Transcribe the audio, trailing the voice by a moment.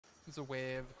There's a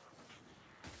wave.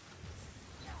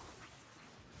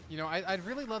 You know, I'd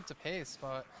really love to pace,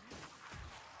 but...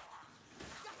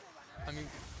 I mean,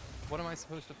 what am I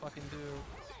supposed to fucking do?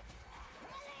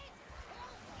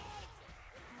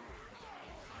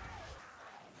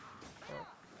 Oh.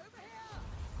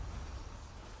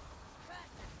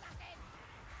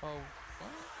 Oh,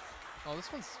 what? Oh,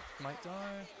 this one's might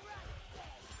die.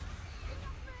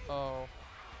 Oh.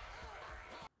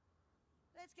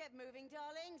 Let's get moving,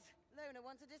 darlings. Lona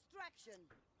wants a distraction.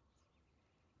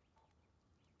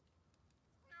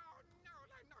 No,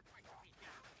 I'm not trying to beat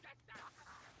you. Get down.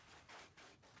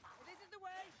 This is the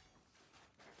way.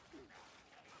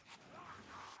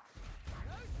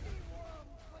 No sea-worm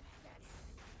footsteps.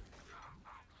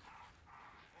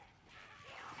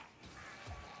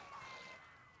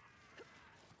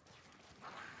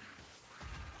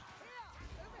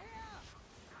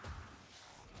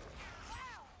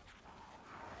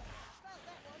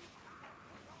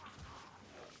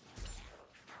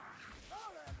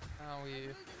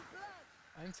 Owie.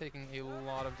 I'm taking a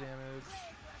lot of damage.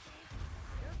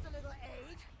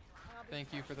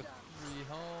 Thank you for the free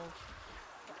health.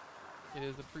 It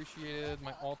is appreciated.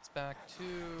 My ult's back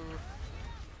too.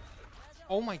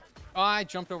 Oh my... I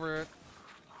jumped over it.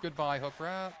 Goodbye, Hook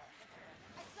Rat.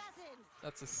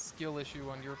 That's a skill issue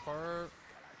on your part.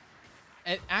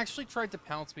 It actually tried to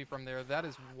pounce me from there. That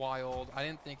is wild. I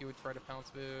didn't think it would try to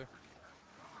pounce me.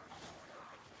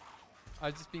 I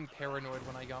was just being paranoid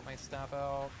when I got my staff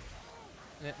out.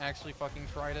 And it actually fucking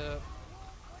tried it.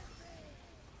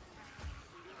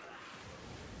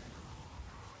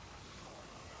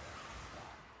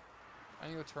 I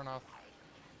need to turn off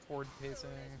forward pacing.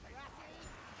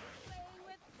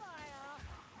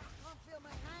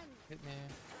 Hit me.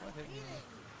 What hit me?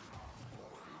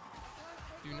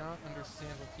 Do not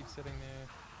understand what keeps hitting me.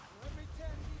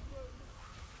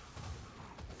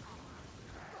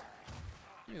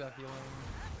 Give me that healing.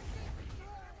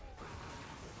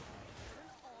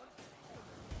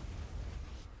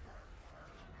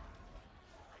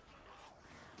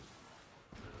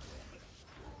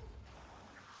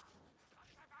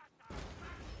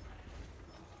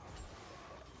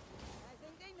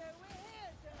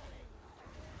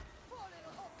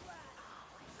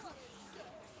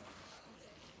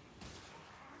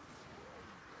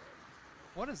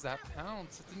 What is that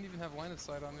pounce? It didn't even have line of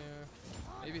sight on me.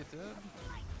 Maybe it did?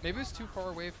 Maybe it was too far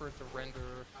away for it to render.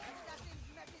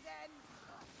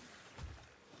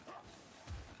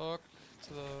 Hook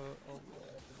to the... Oh,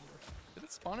 did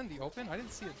it spawn in the open? I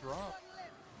didn't see it drop.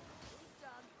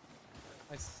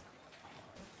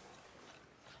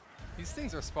 These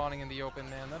things are spawning in the open,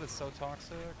 man. That is so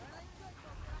toxic.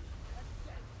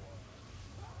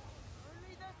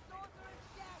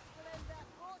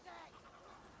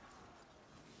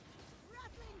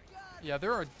 Yeah,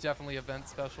 there are definitely event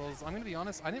specials. I'm gonna be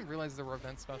honest, I didn't realize there were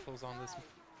event specials on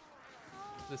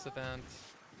this event.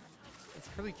 It's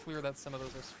pretty clear that some of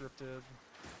those are scripted.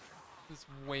 It's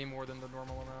way more than the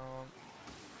normal amount.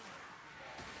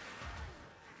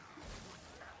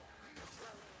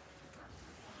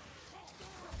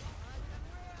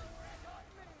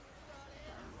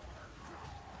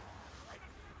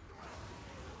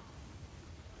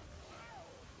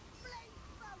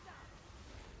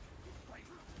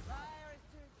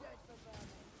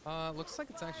 Looks like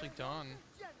it's actually done.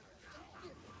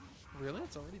 Really?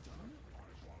 It's already done?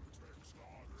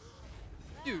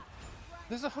 Dude,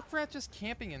 there's a Hook Rat just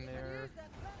camping in there.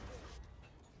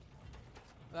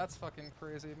 That's fucking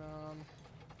crazy, man.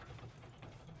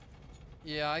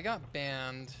 Yeah, I got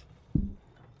banned.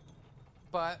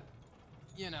 But,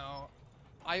 you know,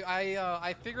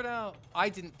 I figured out... I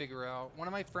didn't figure out. One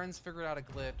of my friends figured out a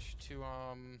glitch to,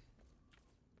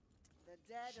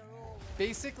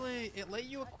 basically, it let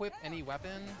you equip any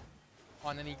weapon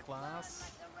on any class.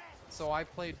 So I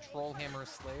played Trollhammer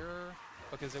Slayer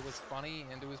because it was funny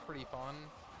and it was pretty fun.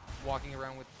 Walking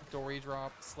around with Dory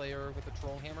Drop Slayer with the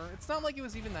Trollhammer. It's not like it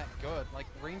was even that good. Like,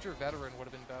 Ranger Veteran would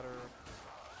have been better,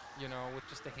 you know, with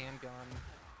just a handgun.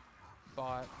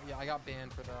 But, yeah, I got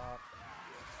banned for that.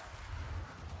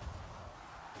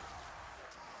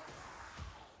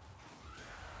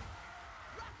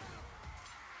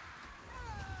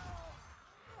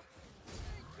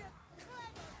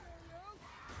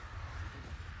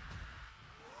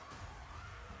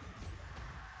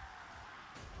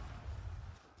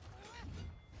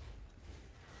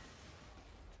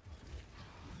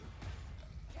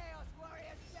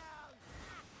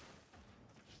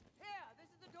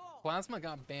 Plasma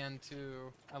got banned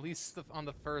too, at least on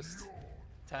the first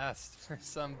test for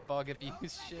some bug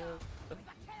abuse shit.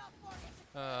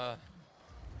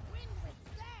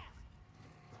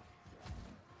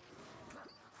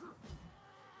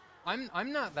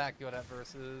 I'm not that good at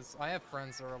versus. I have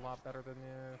friends that are a lot better than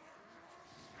me.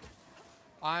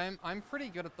 I'm pretty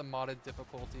good at the modded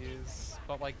difficulties,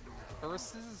 but like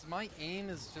versus, my aim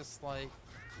is just like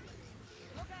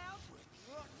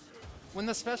when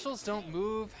the specials don't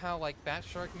move, how like Bat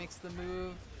Shark makes them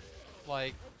move,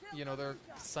 like, you know, they're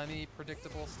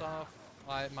semi-predictable stuff.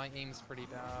 My aim's pretty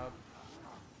bad.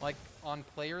 Like on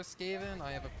player Skaven,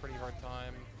 I have a pretty hard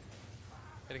time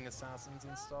hitting assassins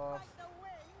and stuff.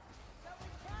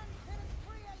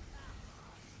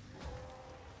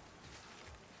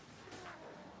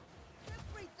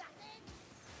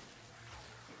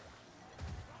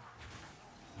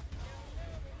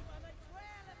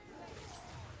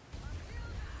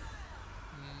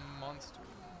 Monster.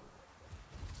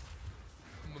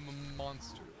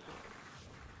 Monster.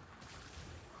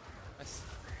 I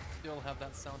still have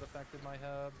that sound effect in my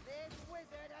head.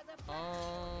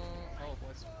 Oh,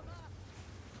 boys.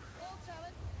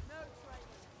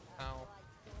 Ow.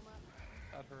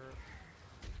 That hurt.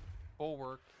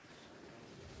 Bulwark.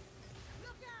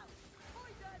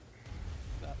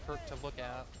 That hurt to look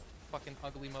at. Fucking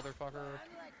ugly motherfucker.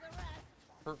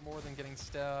 Hurt more than getting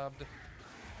stabbed.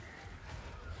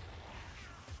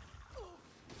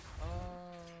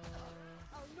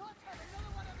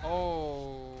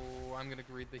 Oh, I'm gonna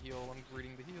greet the heal. I'm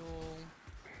greeting the heal.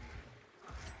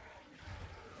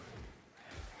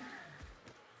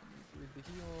 Greet the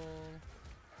heal.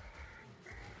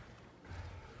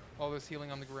 Oh, there's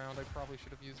healing on the ground. I probably should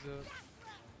have used it.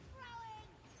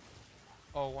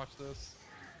 Oh, watch this.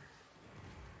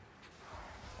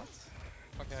 What?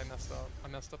 Okay, I messed up. I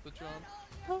messed up the jump.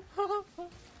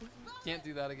 Can't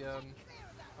do that again.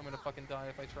 I'm gonna fucking die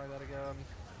if I try that again.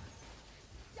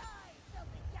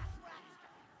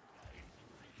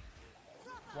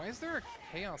 Why is there a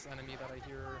chaos enemy that I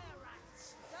hear?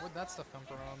 Where'd that stuff come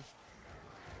from?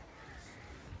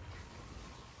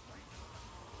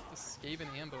 The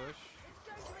Skaven ambush.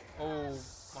 Oh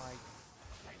my.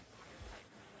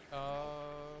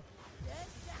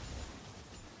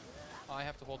 I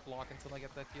have to hold block until I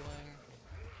get that healing.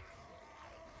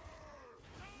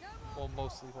 Well,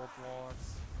 mostly hold block.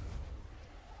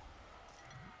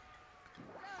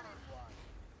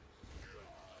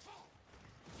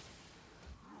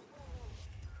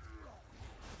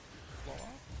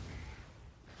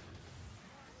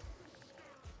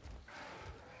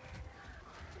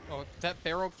 Oh, that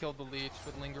barrel killed the leech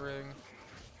with lingering.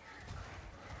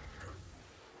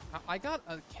 I got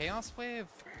a chaos wave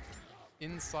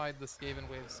inside the Skaven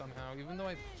wave somehow, even though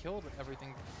I killed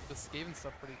everything, the Skaven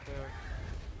stuff pretty quick.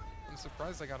 I'm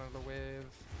surprised I got another wave.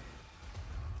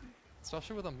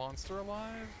 Especially with a monster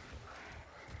alive.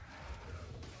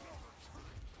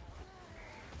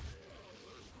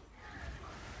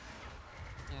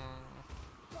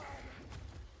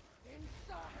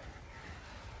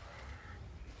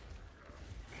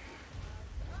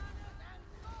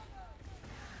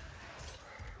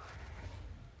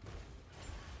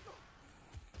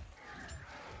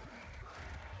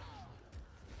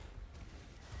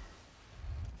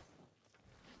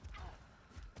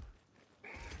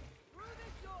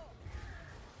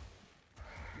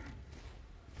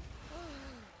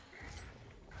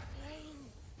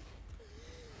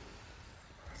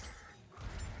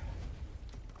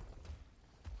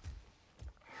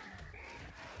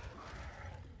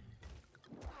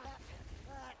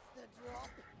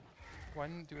 Why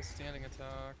didn't do a standing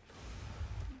attack?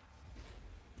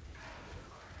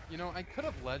 You know, I could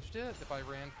have ledged it if I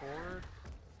ran forward.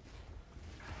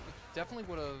 It definitely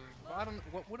would have. I don't.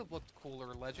 What would have looked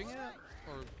cooler, ledging it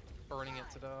or burning it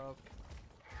to death?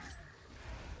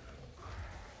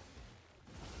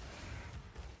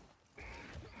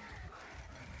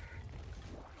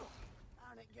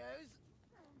 On it goes.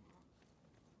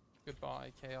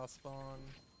 Goodbye, Chaos Spawn.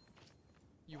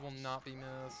 You will not be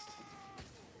missed.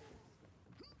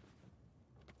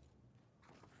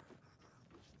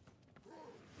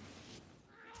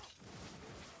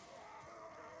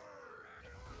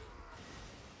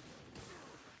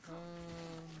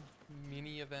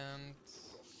 Mini event.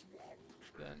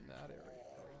 Then that area.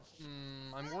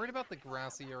 I'm worried about the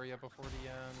grassy area before the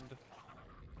end.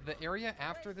 The area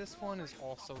after this one is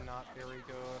also not very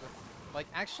good. Like,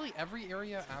 actually, every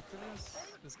area after this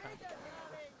is kind of bad.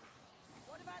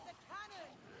 What about the cannon?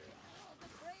 The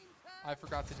brain I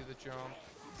forgot to do the jump.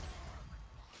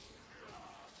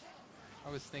 I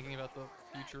was thinking about the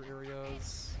future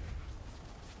areas.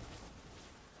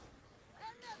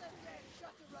 Another dead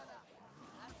shutter runner.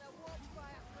 That's a warp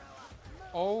fire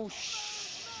thrower. Oh,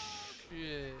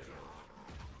 shit.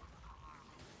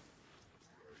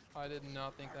 I did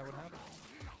not think that would happen.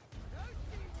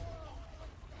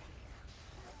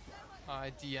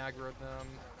 I de-aggroed them.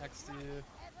 XD.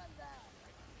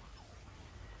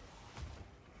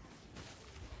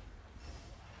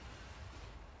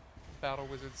 Battle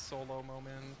Wizard solo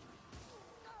moment.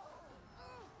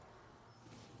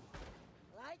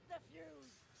 Light the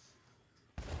fuse.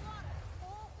 What an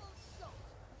awful shot.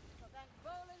 But thank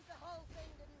Roland the whole thing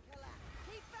didn't collapse.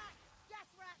 Keep back, gas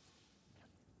rat.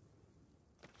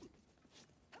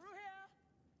 Through here.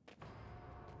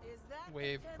 Is that the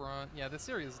Wave temp- front. Yeah, this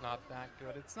area is not that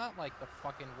good. It's not like the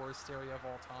fucking worst area of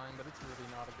all time, but it's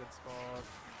really not a good spot.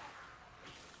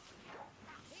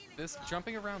 This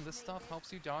jumping around this stuff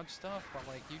helps you dodge stuff, but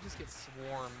like you just get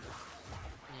swarmed.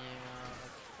 Yeah.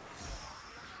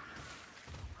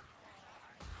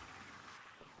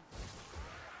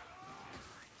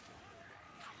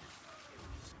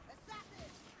 Assassin!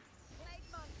 Plague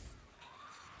monks!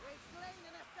 We've slain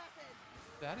an assassin!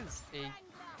 That is a...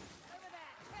 Wrangler! Over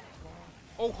there! Kill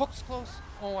it! Oh, hook's close!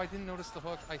 Oh, I didn't notice the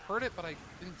hook. I heard it, but I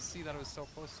didn't see that it was so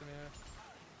close to me.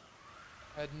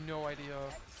 I had no idea.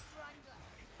 Strangler!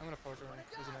 I'm gonna poke her.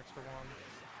 There's an extra one.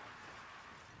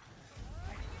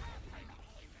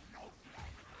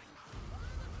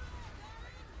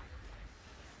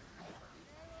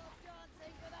 They're all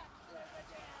dancing for that silver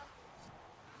gem!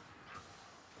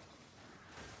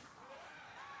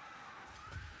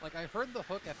 Like, I heard the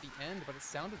hook at the end, but it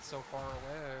sounded so far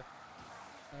away.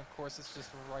 And of course, it's just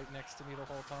right next to me the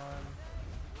whole time.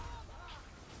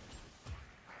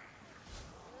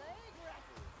 Plague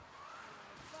rattles!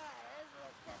 Fires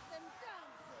will set them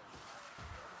dancing!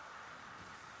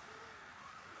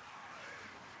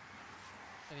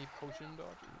 Any potion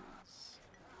dodges?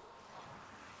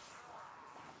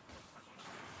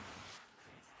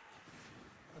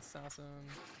 Assassin.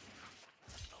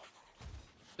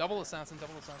 Double assassin,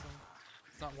 double assassin.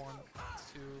 It's not one,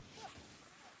 it's two.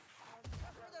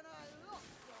 Tougher than I look,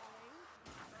 darling!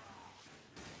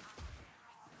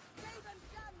 Save and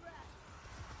gun rat!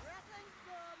 Rattling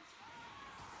storms!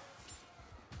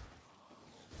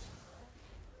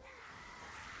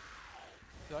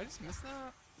 Did I just miss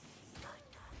that?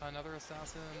 Another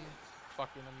assassin.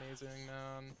 Fucking amazing,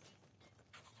 man.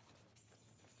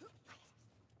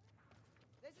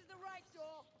 This is the right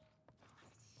door!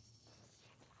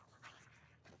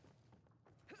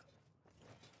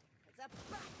 It's a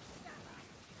backstabber!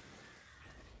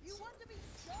 You want to be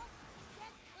shot?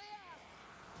 Get clear!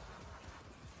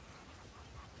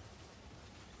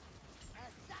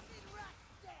 Assassin rat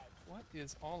dead! What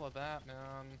is all of that,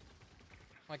 man?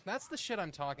 Like, that's the shit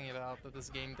I'm talking about that this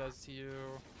game does to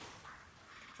you.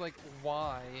 It's like,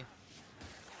 why?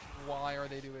 Why are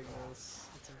they doing this?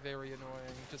 It's very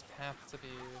annoying. Just have to be.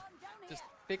 Just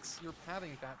fix your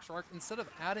padding, Fat Shark. Instead of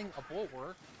adding a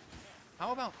bulwark,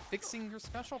 how about fixing your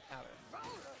special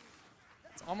padding?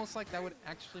 It's almost like that would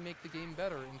actually make the game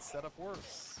better instead of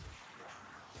worse.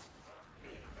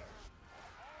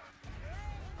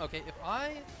 Okay, if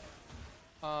I...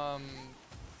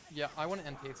 yeah, I want to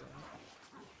end pacing.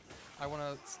 I want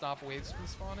to stop waves from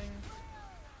spawning.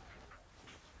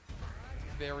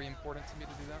 It's very important to me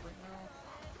to do that right now.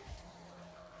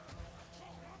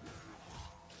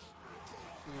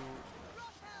 Ooh.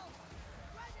 Rock hell!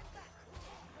 Right in back!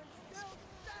 And still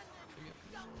standing! Give me a-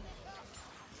 Don't let up!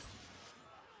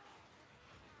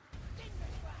 Stinger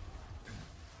trap!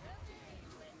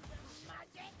 Winds of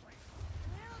magic!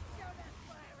 We'll show that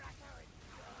fire rat how it's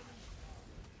done!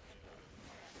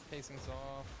 Pacing's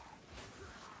off.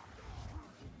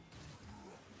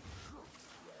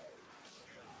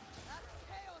 That's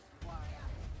Chaos Warrior!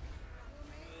 To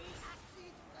me,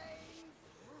 Axe's flames!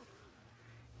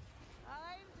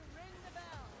 Time to ring the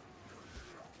bell!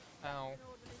 Ow. In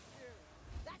order to do.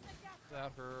 That's a gas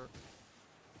That hurt.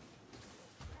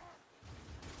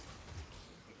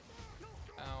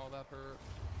 Ow, that hurt.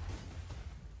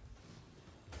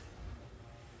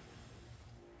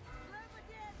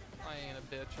 I ain't a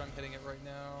bitch. I'm hitting it right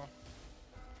now.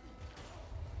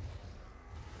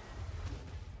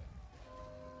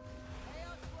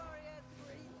 Chaos Warrior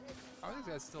breathes How are these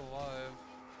guys still alive?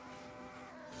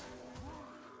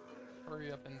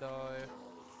 Hurry up and die.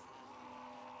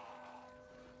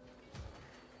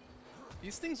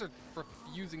 These things are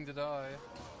refusing to die.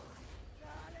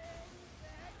 Darling,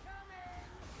 they're coming!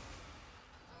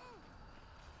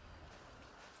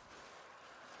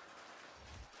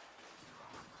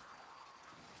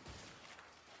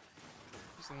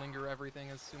 Just linger everything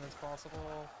as soon as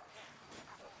possible.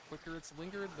 Quicker it's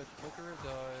lingered, the quicker it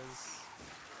dies.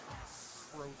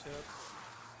 Pro tip.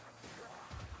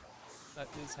 That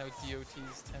is how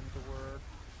DOTs tend to work.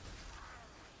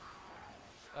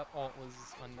 That ult was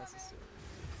unnecessary.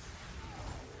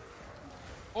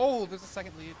 Oh, there's a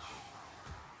second leech.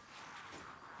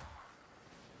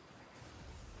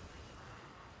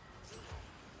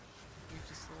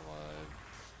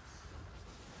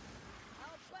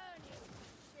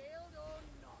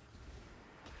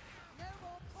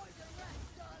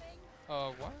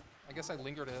 What? I guess I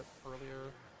lingered it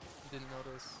earlier. Didn't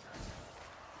notice.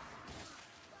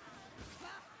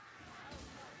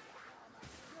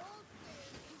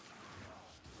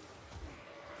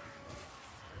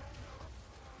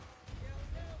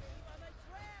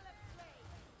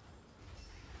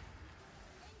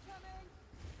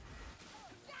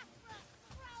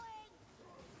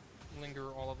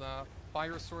 Linger, all of that.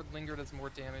 Fire Sword lingered as more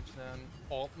damage than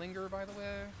alt linger, by the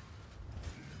way.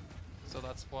 So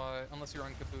that's why, unless you're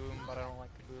on Kaboom, but I don't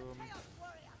like Kaboom.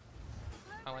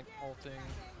 I like alting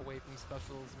away from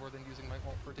specials more than using my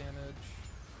ult for damage.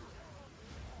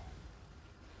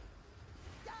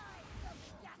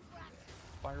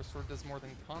 Fire Sword does more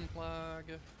than Conflag,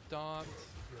 Dot,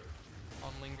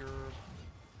 on linger.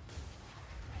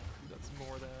 That's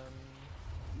more than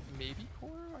maybe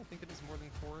Koru? I think it is more than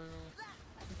Koru.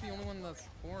 I think the only one that's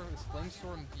Koru is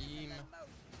Flamestorm, Beam,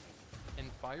 and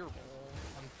Fireball.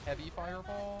 On Heavy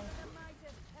Fireball.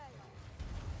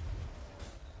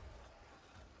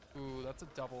 Ooh, that's a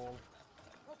double.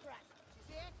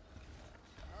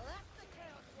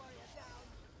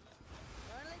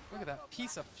 Look at that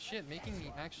piece of shit making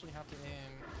me actually have to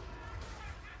aim.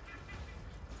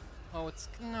 Oh,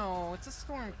 it's a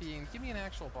Storm Beam. Give me an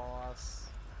actual boss.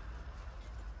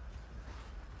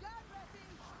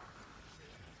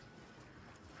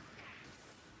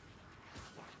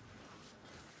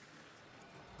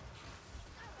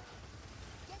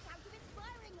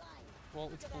 Well,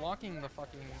 it's blocking the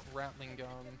fucking Ratling Gun.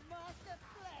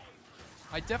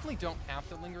 I definitely don't have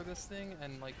to linger this thing,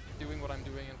 and like doing what I'm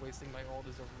doing and wasting my ult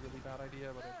is a really bad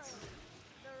idea, but it's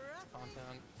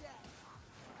content.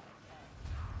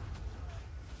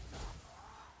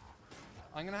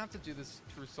 I'm gonna have to do this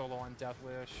true solo on Death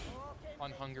Wish,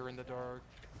 on Hunger in the Dark.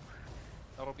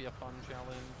 That'll be a fun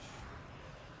challenge.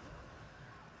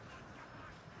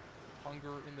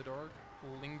 Hunger in the Dark,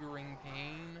 Lingering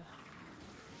Pain.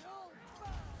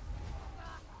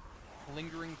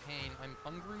 Lingering Pain, I'm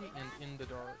hungry and in the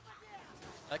dark.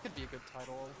 That could be a good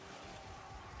title.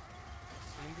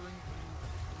 Lingering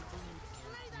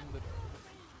Pain, in the dark.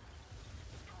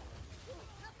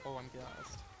 Oh, I'm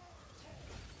gassed.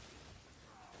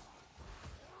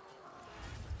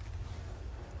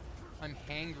 I'm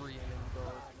hangry and in the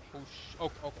dark.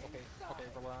 Oh, okay,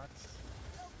 relax.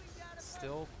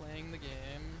 Still playing the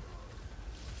game.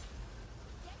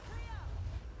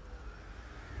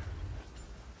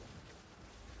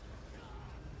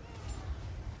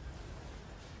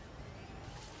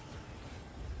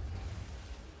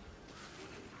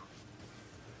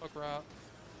 Hook rat.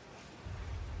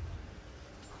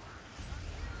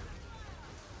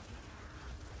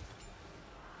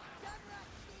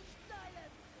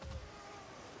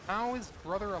 How is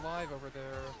brother alive over there?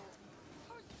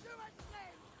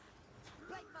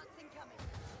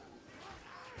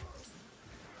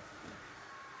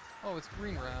 Oh, it's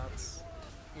green rats.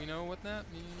 We know what that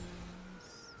means.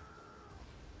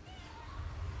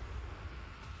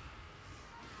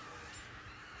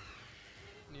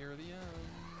 Near the end.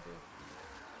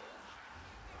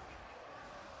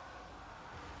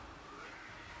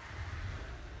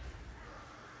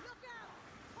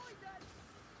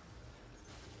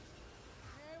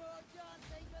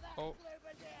 Oh,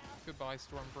 goodbye,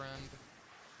 Stormbrand.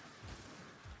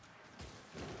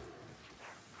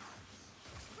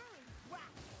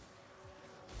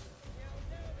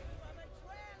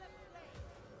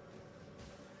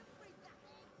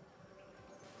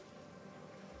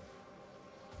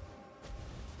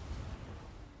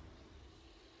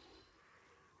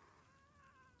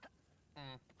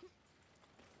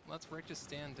 Let's Righteous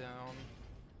stand down.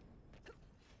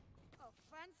 Oh,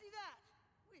 fancy that!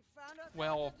 We found ourselves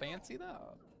Well, a door. fancy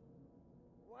that.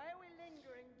 Why are we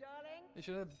lingering, darling? They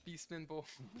should have Beastman Bull.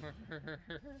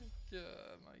 Yeah,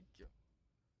 my god.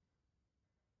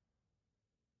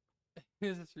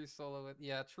 This is true solo with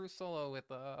true solo with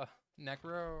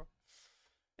Necro.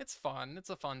 It's fun. It's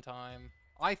a fun time.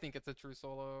 I think it's a true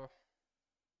solo.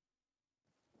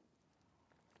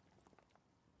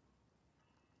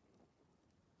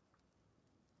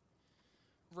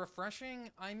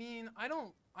 Refreshing, I mean, I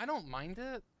don't mind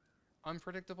it.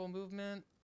 Unpredictable movement.